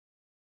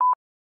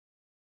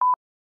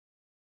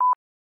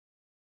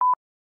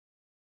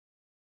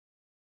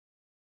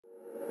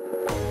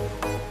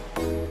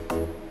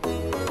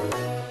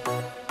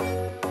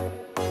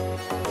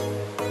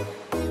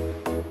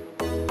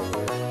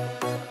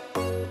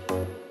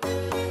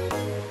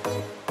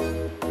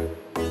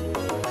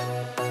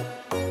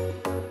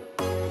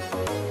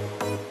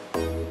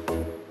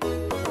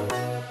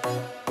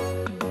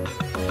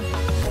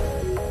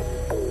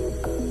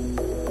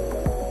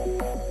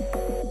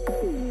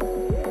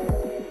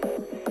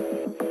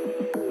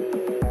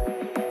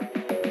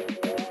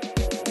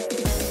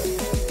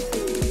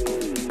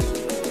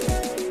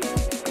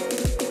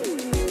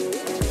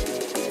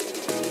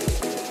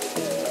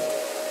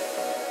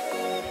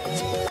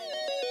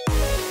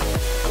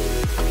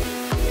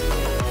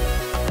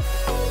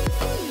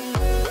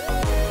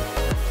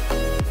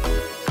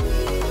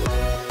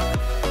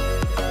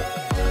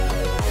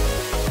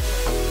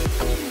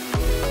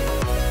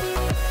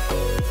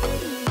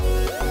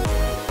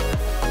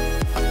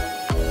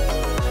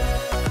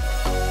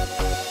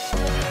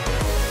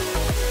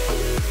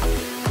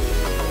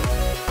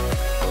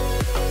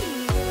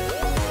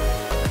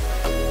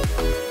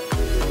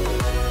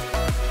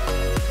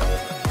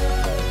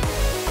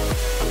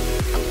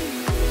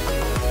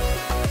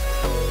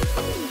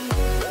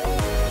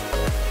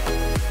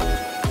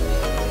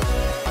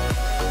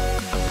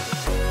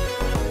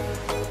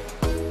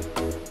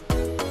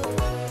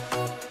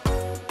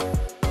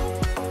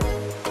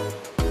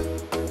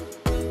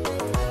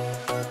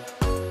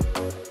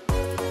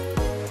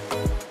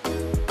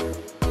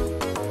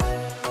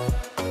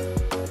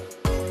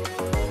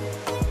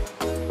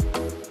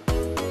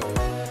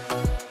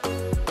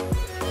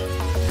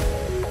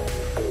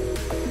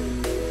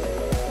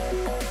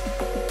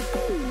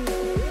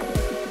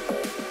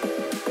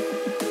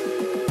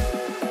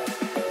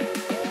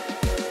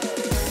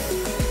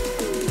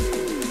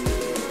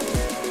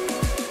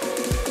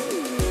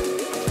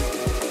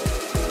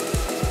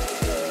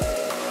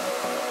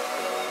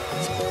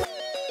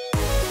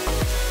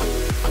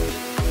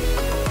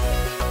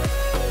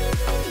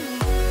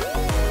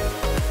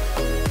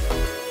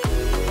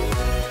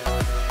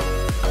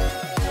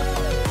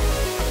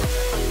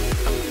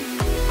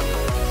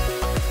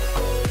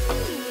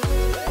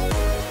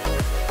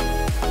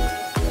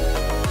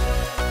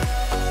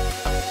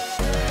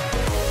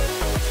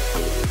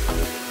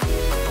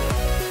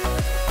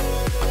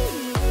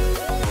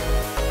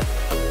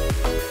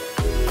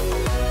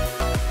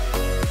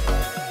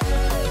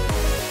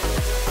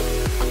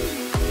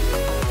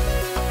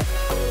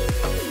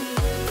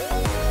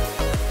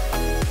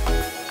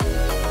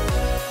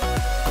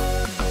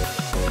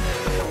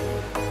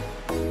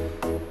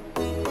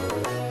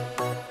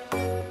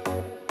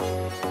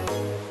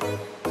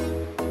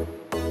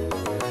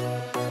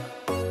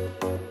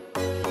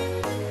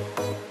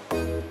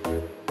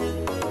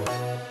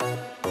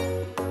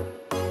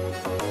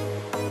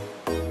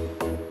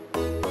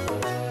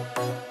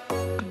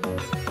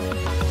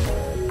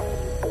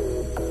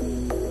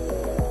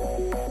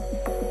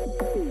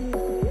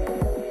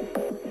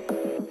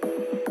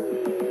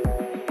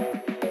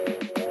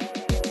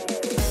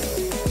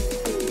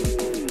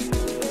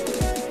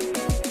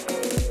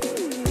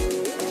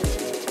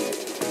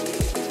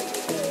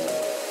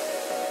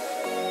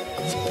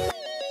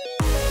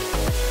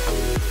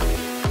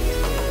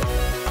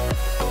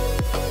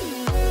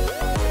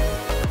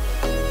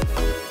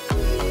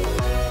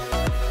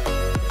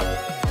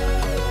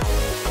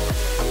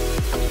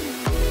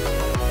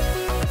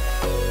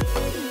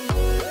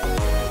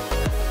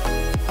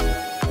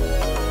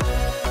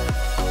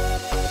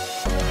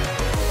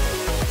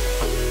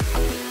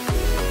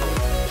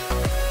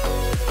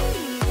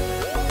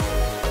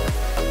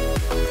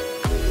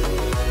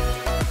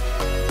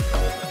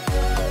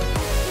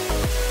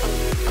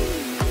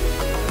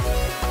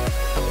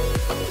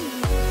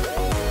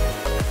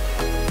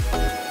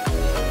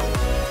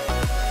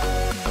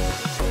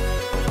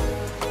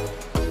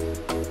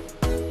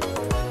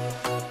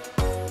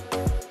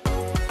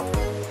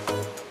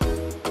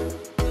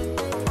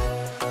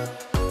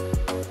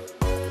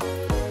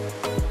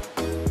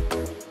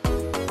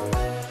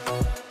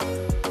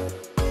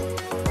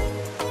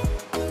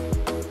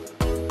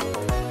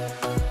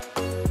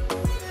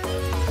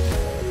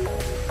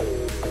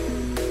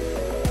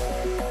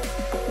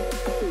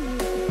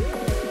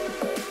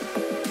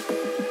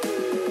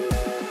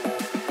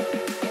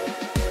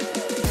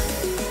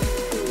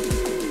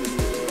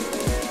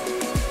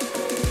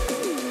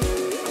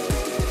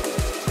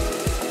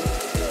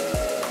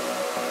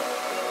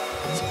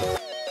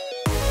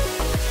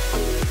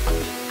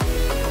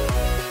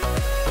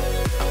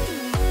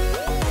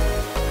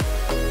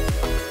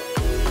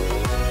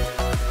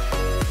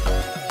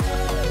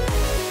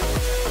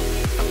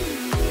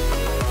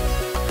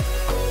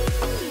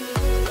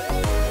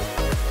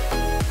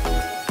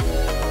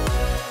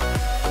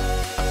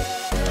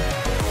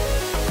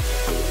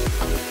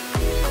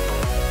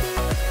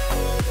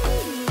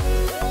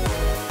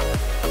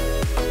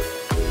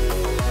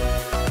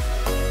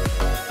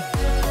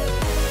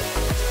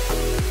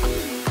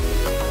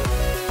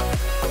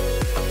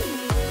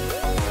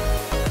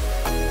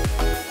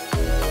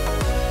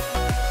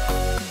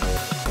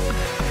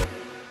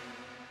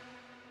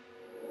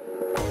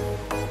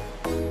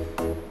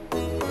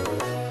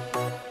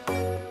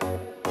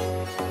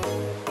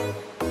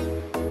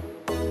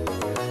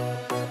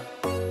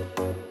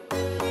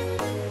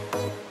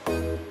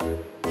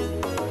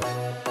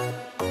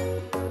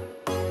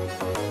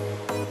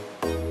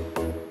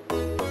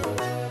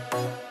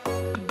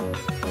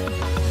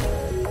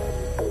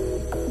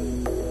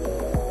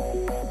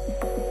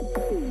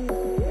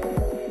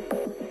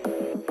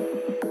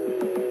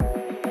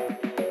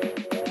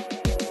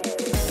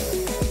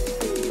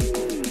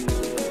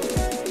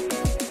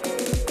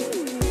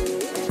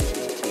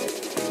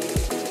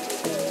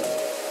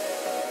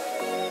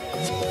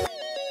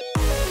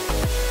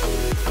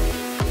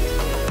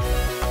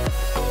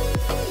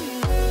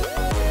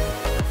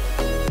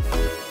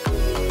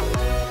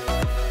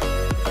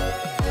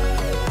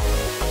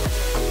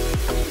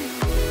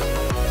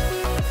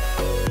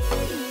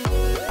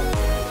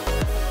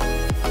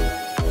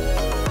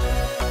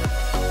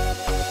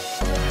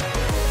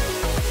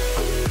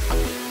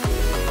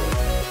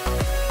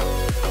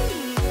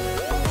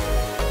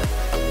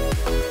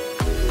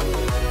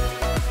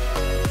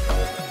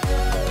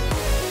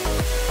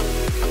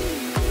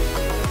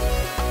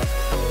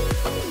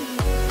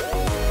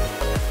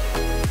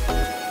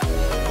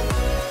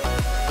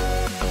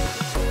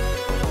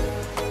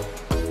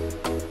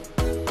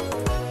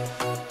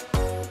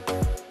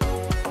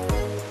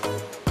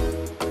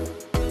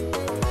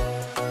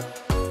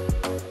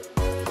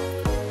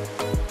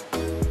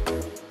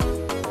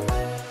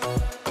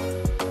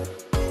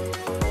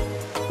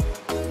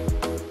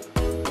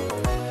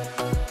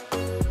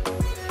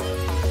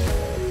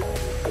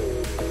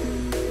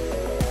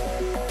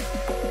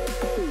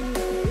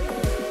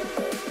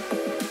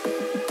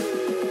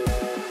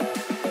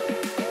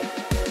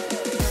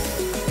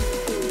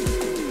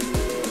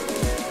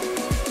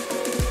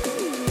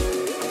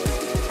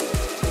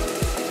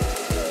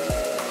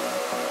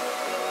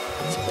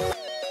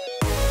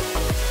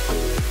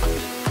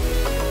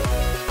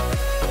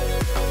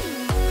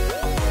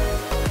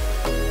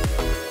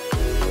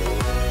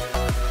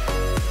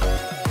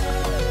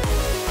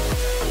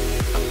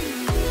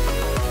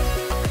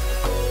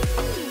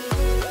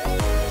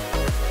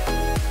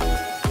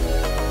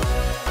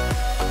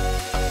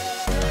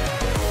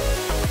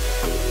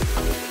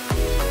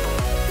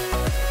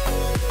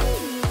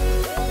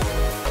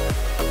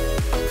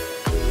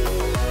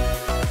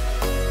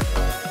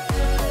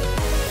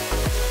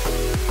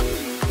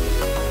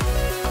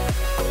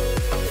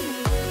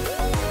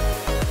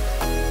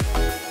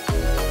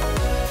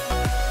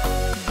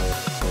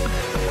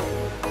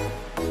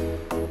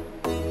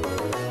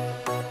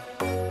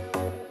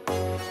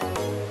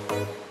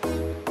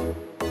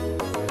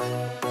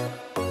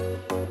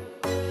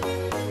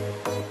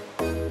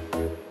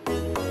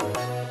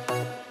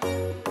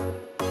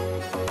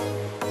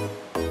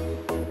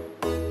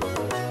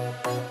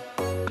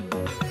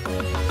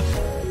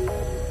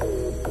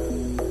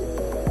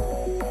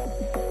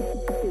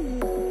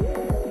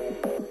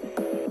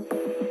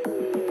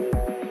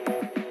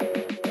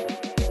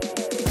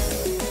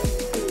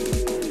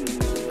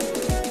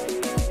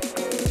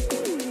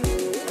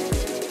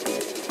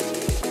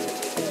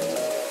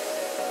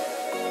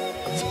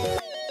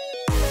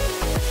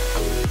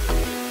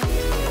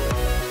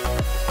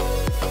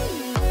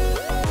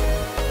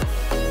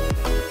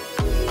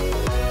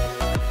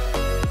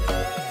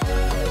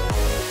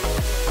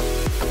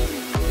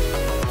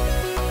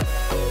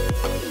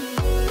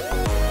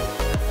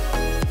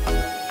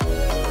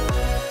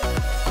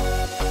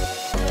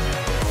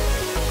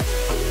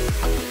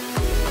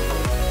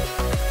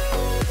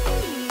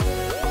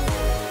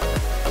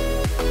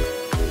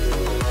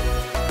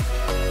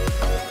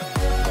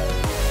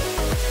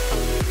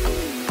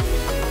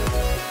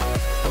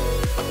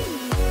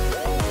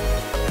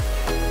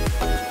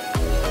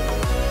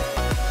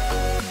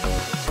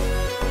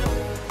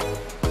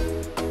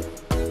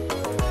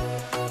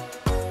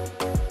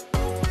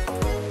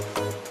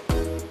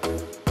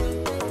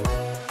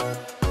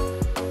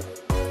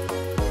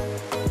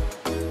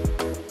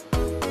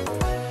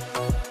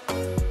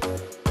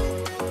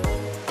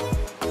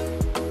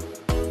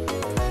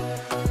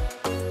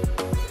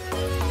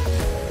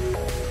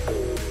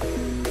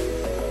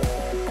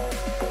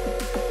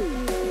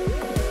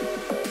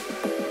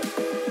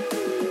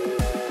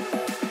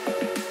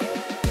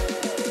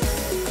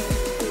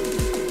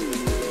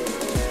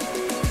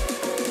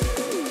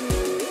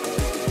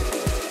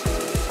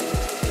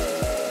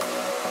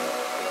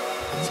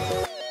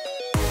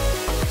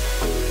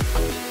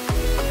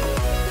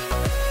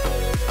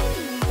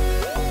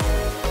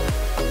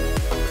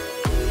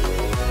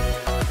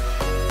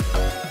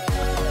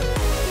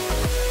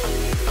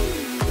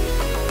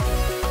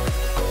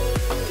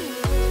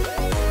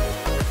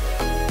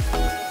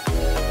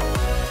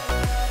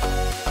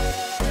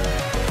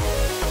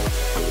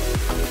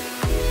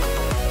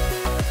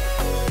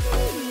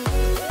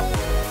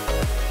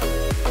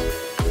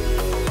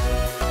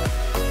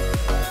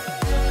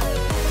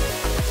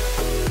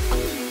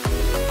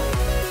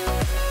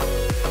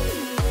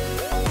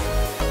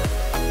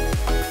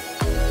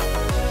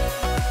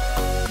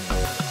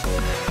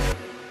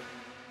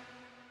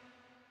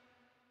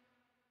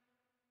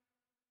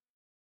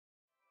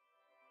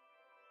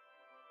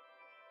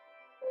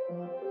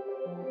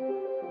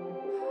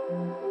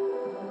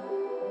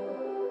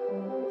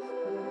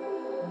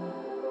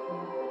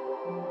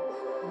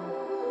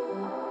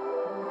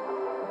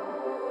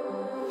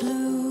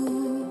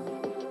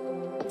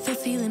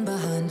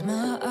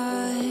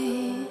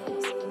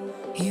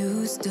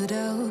stood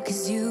out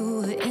 'cause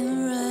you were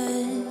in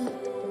red.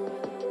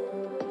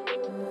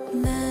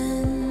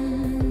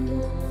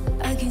 Then,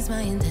 against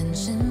my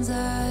intentions,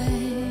 I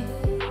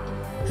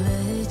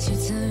let you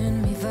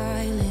turn me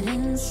violet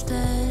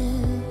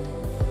instead.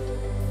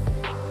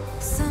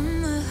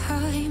 Summer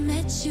high,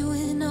 met you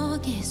in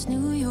August.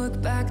 New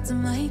York, back to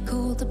my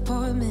cold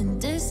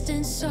apartment.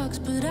 Distance sucks,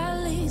 but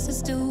at least I'm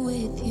still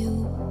with you.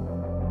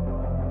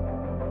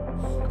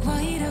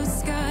 White out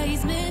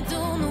skies,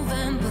 middle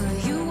November.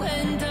 You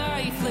and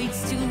I,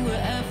 flights to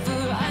wherever.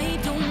 I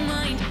don't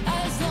mind,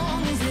 as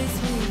long as it's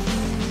with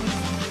you.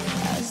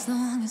 As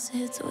long as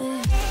it's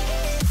with you.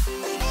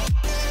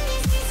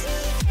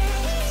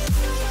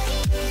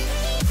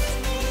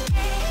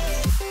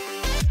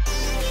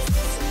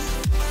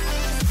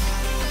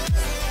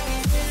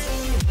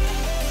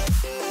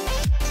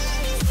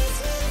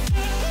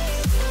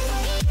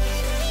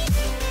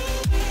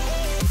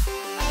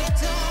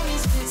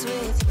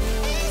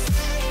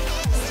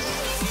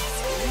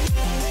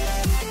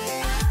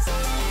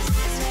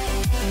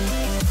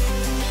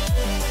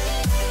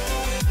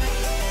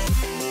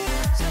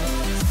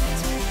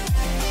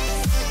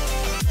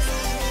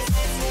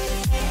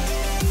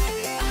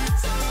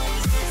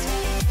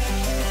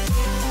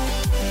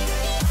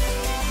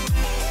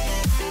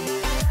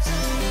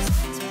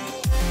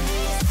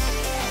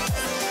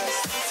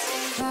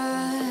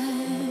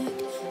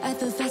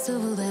 The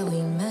festival that we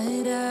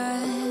met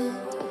at,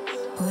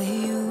 where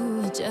you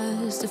were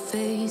just a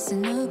face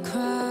in a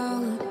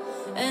crowd.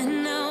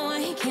 And now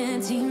I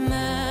can't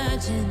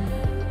imagine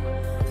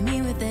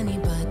me with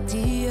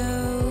anybody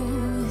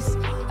else.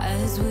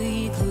 As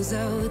we close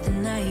out the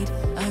night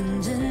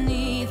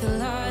underneath the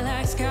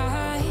lilac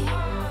sky.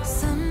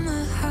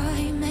 Summer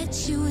high, met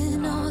you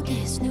in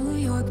August. New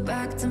York,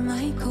 back to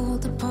my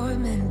cold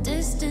apartment.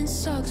 Distance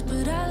sucks,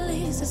 but at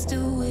least I'm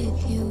still with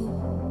you.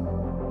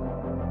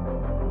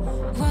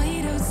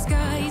 White out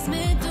skies,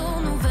 middle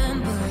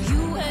November.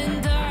 You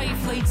and I,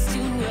 flights to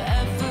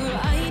wherever.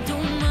 I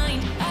don't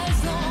mind, as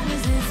long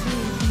as it's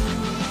with you.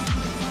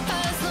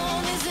 As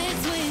long as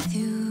it's with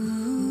you.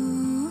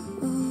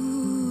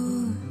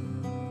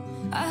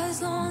 As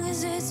long as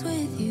it's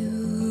with you.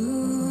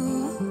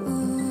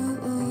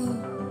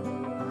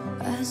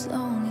 As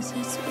long as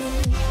it's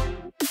with you.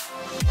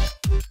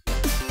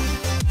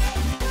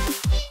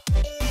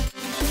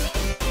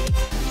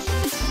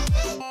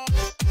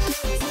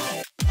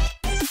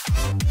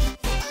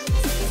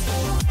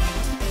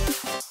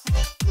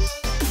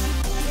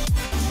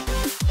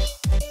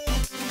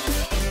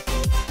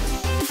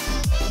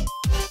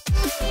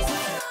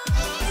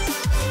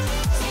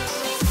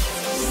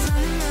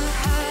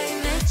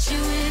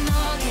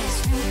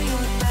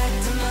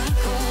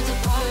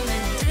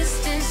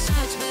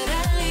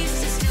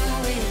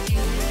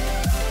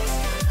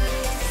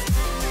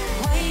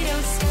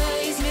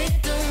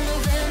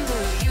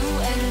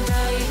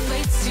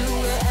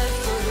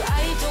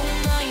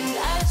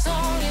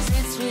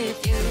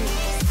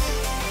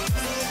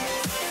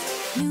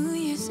 New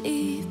Year's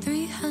Eve,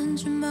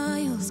 300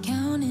 miles,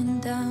 counting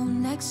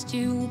down. Next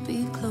year will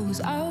be close.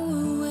 I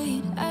will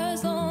wait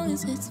as long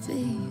as it's for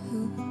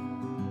you.